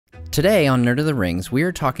Today on Nerd of the Rings, we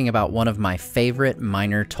are talking about one of my favorite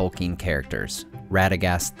minor Tolkien characters,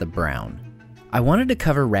 Radagast the Brown. I wanted to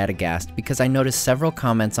cover Radagast because I noticed several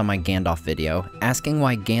comments on my Gandalf video asking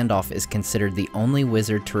why Gandalf is considered the only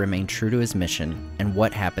wizard to remain true to his mission and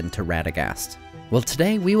what happened to Radagast. Well,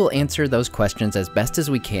 today we will answer those questions as best as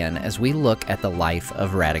we can as we look at the life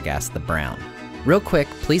of Radagast the Brown. Real quick,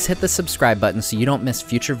 please hit the subscribe button so you don't miss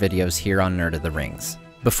future videos here on Nerd of the Rings.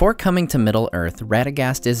 Before coming to Middle-earth,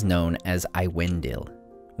 Radagast is known as Iwendil,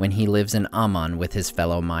 when he lives in Aman with his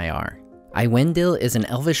fellow Maiar. Iwendil is an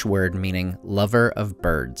elvish word meaning lover of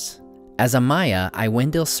birds. As a Maia,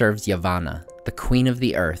 Iwendil serves Yavanna, the queen of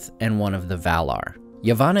the earth and one of the Valar.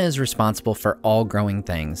 Yavanna is responsible for all growing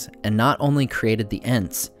things, and not only created the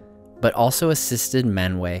Ents, but also assisted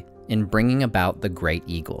Manwë in bringing about the great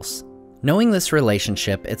eagles. Knowing this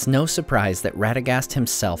relationship, it's no surprise that Radagast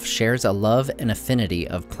himself shares a love and affinity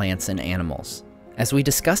of plants and animals. As we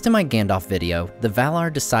discussed in my Gandalf video, the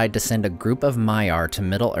Valar decide to send a group of Maiar to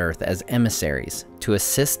Middle-earth as emissaries to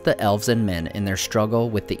assist the elves and men in their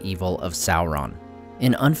struggle with the evil of Sauron.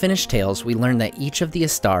 In Unfinished Tales, we learn that each of the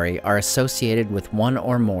Istari are associated with one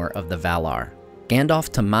or more of the Valar. Gandalf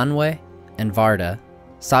to Manwë and Varda,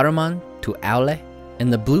 Saruman to Aule,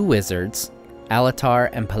 and the Blue Wizards, Alatar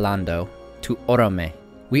and Pallando, to Orome.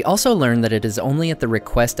 We also learn that it is only at the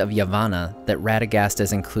request of Yavanna that Radagast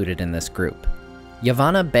is included in this group.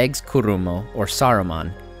 Yavanna begs Kurumo, or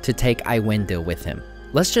Saruman, to take Iwendil with him.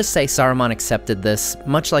 Let's just say Saruman accepted this,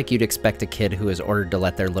 much like you'd expect a kid who is ordered to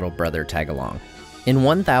let their little brother tag along. In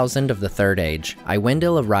 1000 of the Third Age,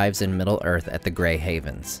 Iwendil arrives in Middle-earth at the Grey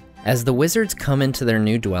Havens. As the wizards come into their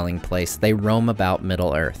new dwelling place, they roam about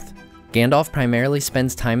Middle-earth. Gandalf primarily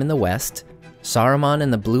spends time in the west, Saruman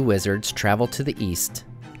and the Blue Wizards travel to the east,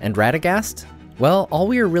 and Radagast? Well, all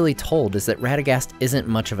we are really told is that Radagast isn't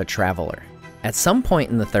much of a traveler. At some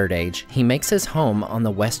point in the Third Age, he makes his home on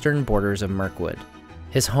the western borders of Mirkwood.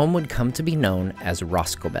 His home would come to be known as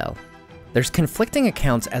Rhosgobel. There's conflicting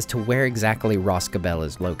accounts as to where exactly Rhosgobel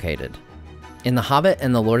is located. In The Hobbit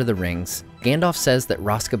and The Lord of the Rings, Gandalf says that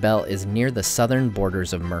Rhosgobel is near the southern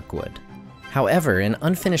borders of Mirkwood. However, in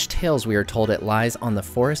Unfinished Tales we are told it lies on the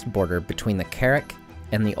forest border between the Carreg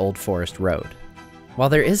and the Old Forest Road. While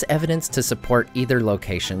there is evidence to support either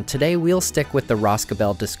location, today we'll stick with the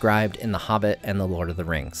Rhosgobel described in The Hobbit and The Lord of the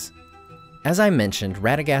Rings. As I mentioned,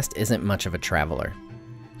 Radagast isn't much of a traveler.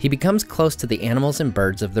 He becomes close to the animals and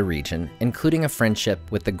birds of the region, including a friendship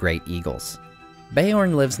with the great eagles.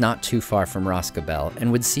 Beorn lives not too far from Rhosgobel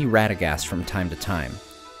and would see Radagast from time to time.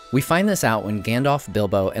 We find this out when Gandalf,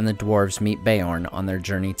 Bilbo, and the dwarves meet Beorn on their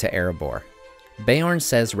journey to Erebor. Beorn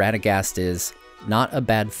says Radagast is not a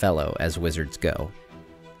bad fellow as wizards go.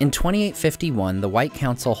 In 2851, the White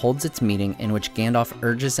Council holds its meeting in which Gandalf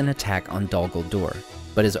urges an attack on Dol Guldur,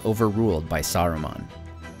 but is overruled by Saruman.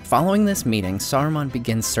 Following this meeting, Saruman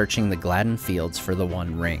begins searching the Gladden Fields for the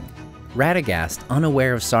One Ring. Radagast,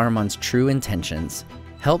 unaware of Saruman's true intentions,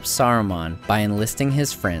 helps Saruman by enlisting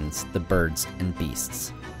his friends, the birds and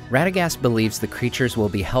beasts. Radagast believes the creatures will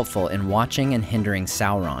be helpful in watching and hindering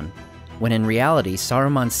Sauron, when in reality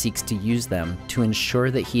Saruman seeks to use them to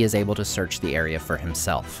ensure that he is able to search the area for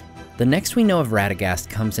himself. The next we know of Radagast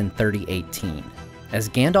comes in 3018. As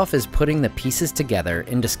Gandalf is putting the pieces together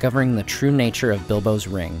and discovering the true nature of Bilbo's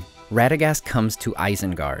ring, Radagast comes to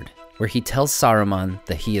Isengard, where he tells Saruman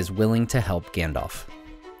that he is willing to help Gandalf.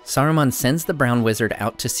 Saruman sends the Brown Wizard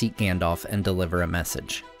out to seek Gandalf and deliver a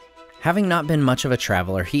message. Having not been much of a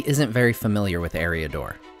traveler, he isn't very familiar with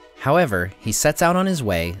Eriador. However, he sets out on his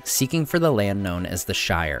way, seeking for the land known as the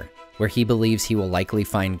Shire, where he believes he will likely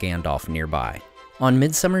find Gandalf nearby. On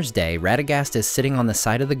Midsummer's Day, Radagast is sitting on the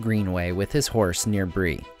side of the Greenway with his horse near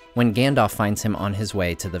Bree, when Gandalf finds him on his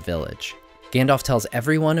way to the village. Gandalf tells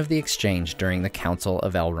everyone of the exchange during the Council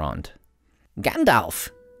of Elrond. "Gandalf!"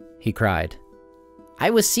 he cried. "I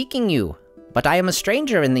was seeking you, but I am a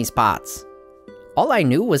stranger in these parts. All I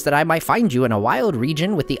knew was that I might find you in a wild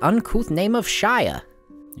region with the uncouth name of Shire."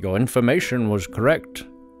 "Your information was correct,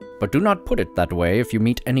 but do not put it that way if you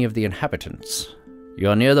meet any of the inhabitants. You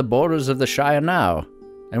are near the borders of the Shire now,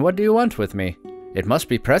 and what do you want with me? It must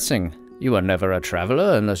be pressing. You are never a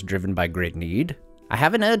traveler unless driven by great need." "I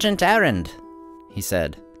have an urgent errand," he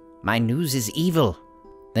said. "My news is evil."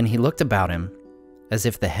 Then he looked about him, as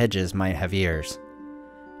if the hedges might have ears.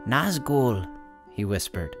 "Nazgul," he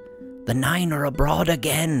whispered. "The Nine are abroad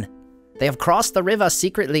again. They have crossed the river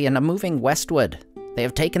secretly and are moving westward. They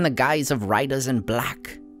have taken the guise of riders in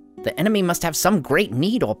black. The enemy must have some great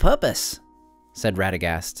need or purpose," said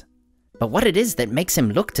Radagast. "But what it is that makes him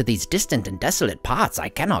look to these distant and desolate parts, I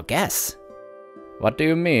cannot guess." "What do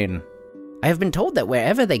you mean?" I have been told that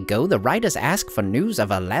wherever they go, the riders ask for news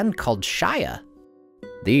of a land called Shire.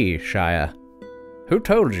 The Shire. Who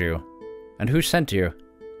told you? And who sent you?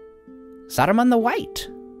 Saruman the White,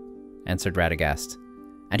 answered Radagast.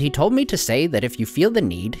 And he told me to say that if you feel the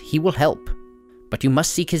need, he will help. But you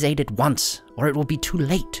must seek his aid at once, or it will be too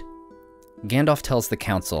late. Gandalf tells the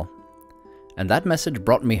council, and that message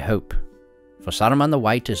brought me hope. For Saruman the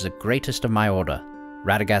White is the greatest of my order.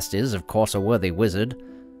 Radagast is, of course, a worthy wizard,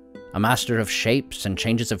 a master of shapes and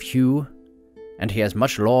changes of hue, and he has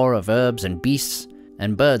much lore of herbs and beasts,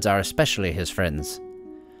 and birds are especially his friends.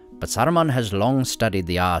 But Saruman has long studied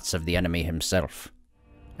the arts of the enemy himself,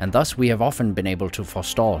 and thus we have often been able to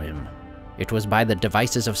forestall him. It was by the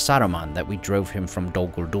devices of Saruman that we drove him from Dol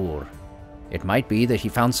Guldur. It might be that he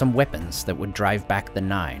found some weapons that would drive back the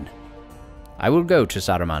Nine. I will go to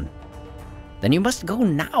Saruman. Then you must go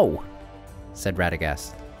now, said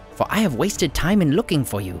Radagast, for I have wasted time in looking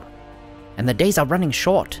for you, and the days are running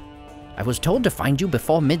short. I was told to find you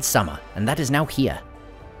before midsummer, and that is now here.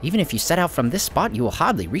 Even if you set out from this spot, you will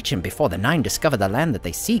hardly reach him before the Nine discover the land that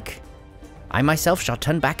they seek. I myself shall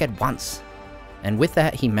turn back at once. And with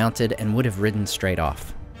that he mounted and would have ridden straight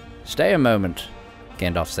off. Stay a moment,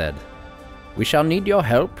 Gandalf said. We shall need your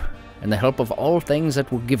help, and the help of all things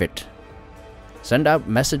that will give it. Send out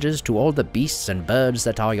messages to all the beasts and birds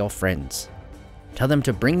that are your friends. Tell them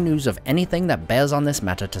to bring news of anything that bears on this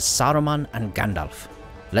matter to Saruman and Gandalf.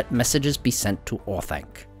 Let messages be sent to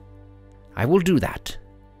Orthanc. I will do that,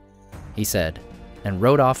 he said, and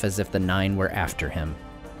rode off as if the Nine were after him.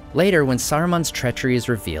 Later, when Saruman's treachery is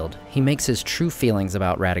revealed, he makes his true feelings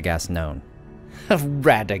about Radagast known.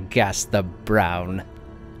 Radagast the Brown,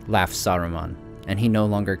 laughed Saruman, and he no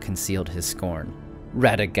longer concealed his scorn.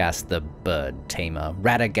 Radagast the bird tamer,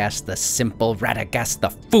 Radagast the simple, Radagast the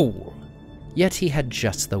fool! Yet he had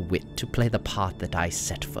just the wit to play the part that I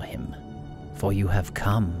set for him. For you have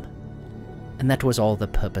come, and that was all the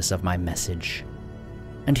purpose of my message.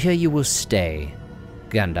 And here you will stay,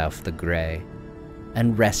 Gandalf the Grey,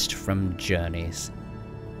 and rest from journeys.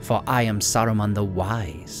 For I am Saruman the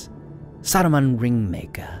Wise, Saruman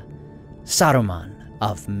Ringmaker, Saruman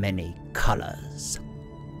of many colors.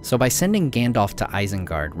 So by sending Gandalf to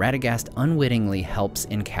Isengard, Radagast unwittingly helps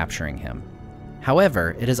in capturing him.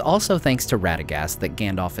 However, it is also thanks to Radagast that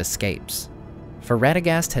Gandalf escapes. For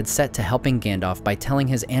Radagast had set to helping Gandalf by telling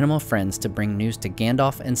his animal friends to bring news to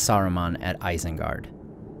Gandalf and Saruman at Isengard.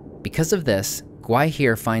 Because of this,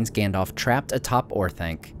 Gwaihir finds Gandalf trapped atop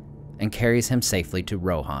Orthanc and carries him safely to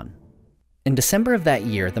Rohan. In December of that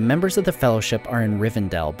year, the members of the Fellowship are in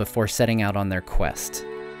Rivendell before setting out on their quest.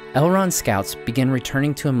 Elrond's scouts begin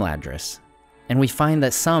returning to Imladris, and we find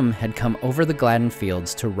that some had come over the Gladden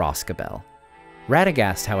Fields to Rhosgobel.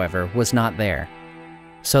 Radagast, however, was not there,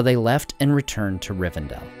 so they left and returned to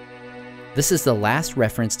Rivendell. This is the last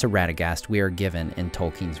reference to Radagast we are given in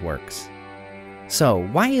Tolkien's works. So,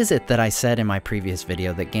 why is it that I said in my previous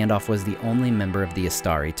video that Gandalf was the only member of the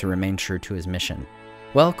Istari to remain true to his mission?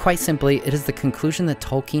 Well, quite simply, it is the conclusion that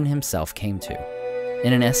Tolkien himself came to.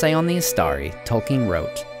 In an essay on the Istari, Tolkien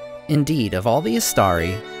wrote, "Indeed, of all the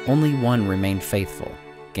Istari, only one remained faithful,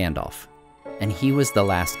 Gandalf, and he was the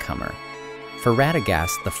last comer. For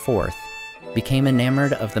Radagast the Fourth became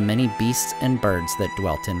enamored of the many beasts and birds that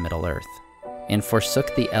dwelt in Middle-earth, and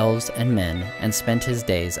forsook the elves and men, and spent his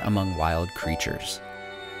days among wild creatures."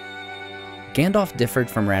 Gandalf differed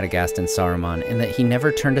from Radagast and Saruman in that he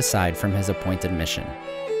never turned aside from his appointed mission,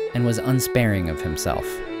 and was unsparing of himself.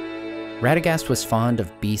 Radagast was fond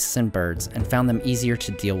of beasts and birds, and found them easier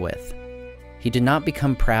to deal with. He did not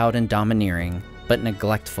become proud and domineering, but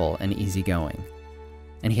neglectful and easygoing.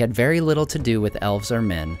 And he had very little to do with elves or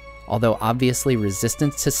men, although obviously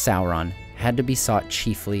resistance to Sauron had to be sought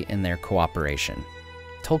chiefly in their cooperation.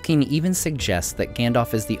 Tolkien even suggests that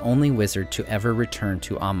Gandalf is the only wizard to ever return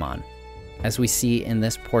to Aman, as we see in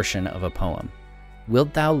this portion of a poem.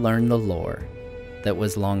 "Wilt thou learn the lore that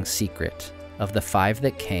was long secret of the five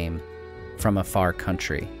that came from a far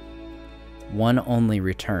country? One only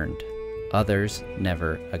returned, others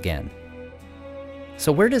never again."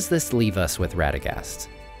 So where does this leave us with Radagast?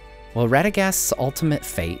 Well, Radagast's ultimate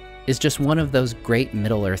fate is just one of those great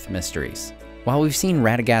Middle-earth mysteries. While we've seen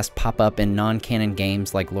Radagast pop up in non-canon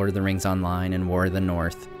games like Lord of the Rings Online and War of the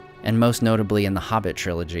North, and most notably in the Hobbit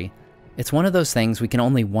trilogy, it's one of those things we can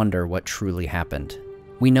only wonder what truly happened.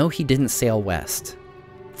 We know he didn't sail west.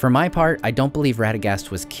 For my part, I don't believe Radagast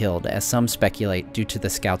was killed, as some speculate due to the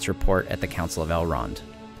scouts' report at the Council of Elrond.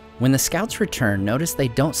 When the scouts return, notice they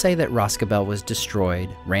don't say that Rhosgobel was destroyed,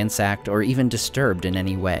 ransacked, or even disturbed in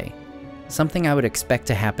any way. Something I would expect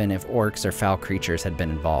to happen if orcs or foul creatures had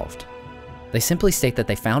been involved. They simply state that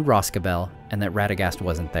they found Rhosgobel and that Radagast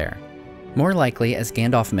wasn't there. More likely, as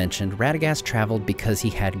Gandalf mentioned, Radagast traveled because he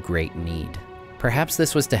had great need. Perhaps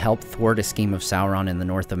this was to help thwart a scheme of Sauron in the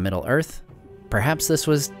north of Middle-earth. Perhaps this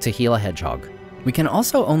was to heal a hedgehog. We can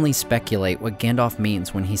also only speculate what Gandalf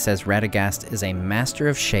means when he says Radagast is a master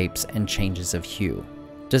of shapes and changes of hue.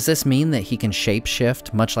 Does this mean that he can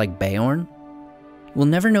shapeshift much like Beorn? We'll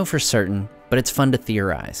never know for certain, but it's fun to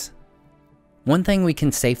theorize. One thing we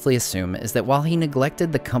can safely assume is that while he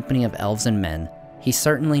neglected the company of elves and men, he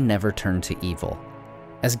certainly never turned to evil.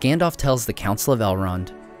 As Gandalf tells the Council of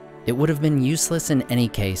Elrond, it would have been useless in any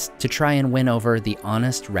case to try and win over the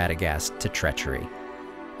honest Radagast to treachery.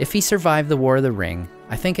 If he survived the War of the Ring,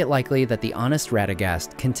 I think it likely that the honest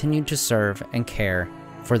Radagast continued to serve and care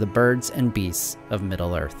for the birds and beasts of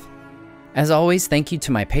Middle-earth. As always, thank you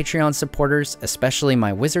to my Patreon supporters, especially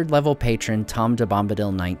my wizard-level patron Tom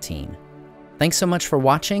DeBombadil19. Thanks so much for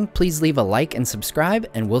watching, please leave a like and subscribe,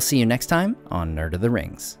 and we'll see you next time on Nerd of the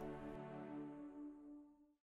Rings.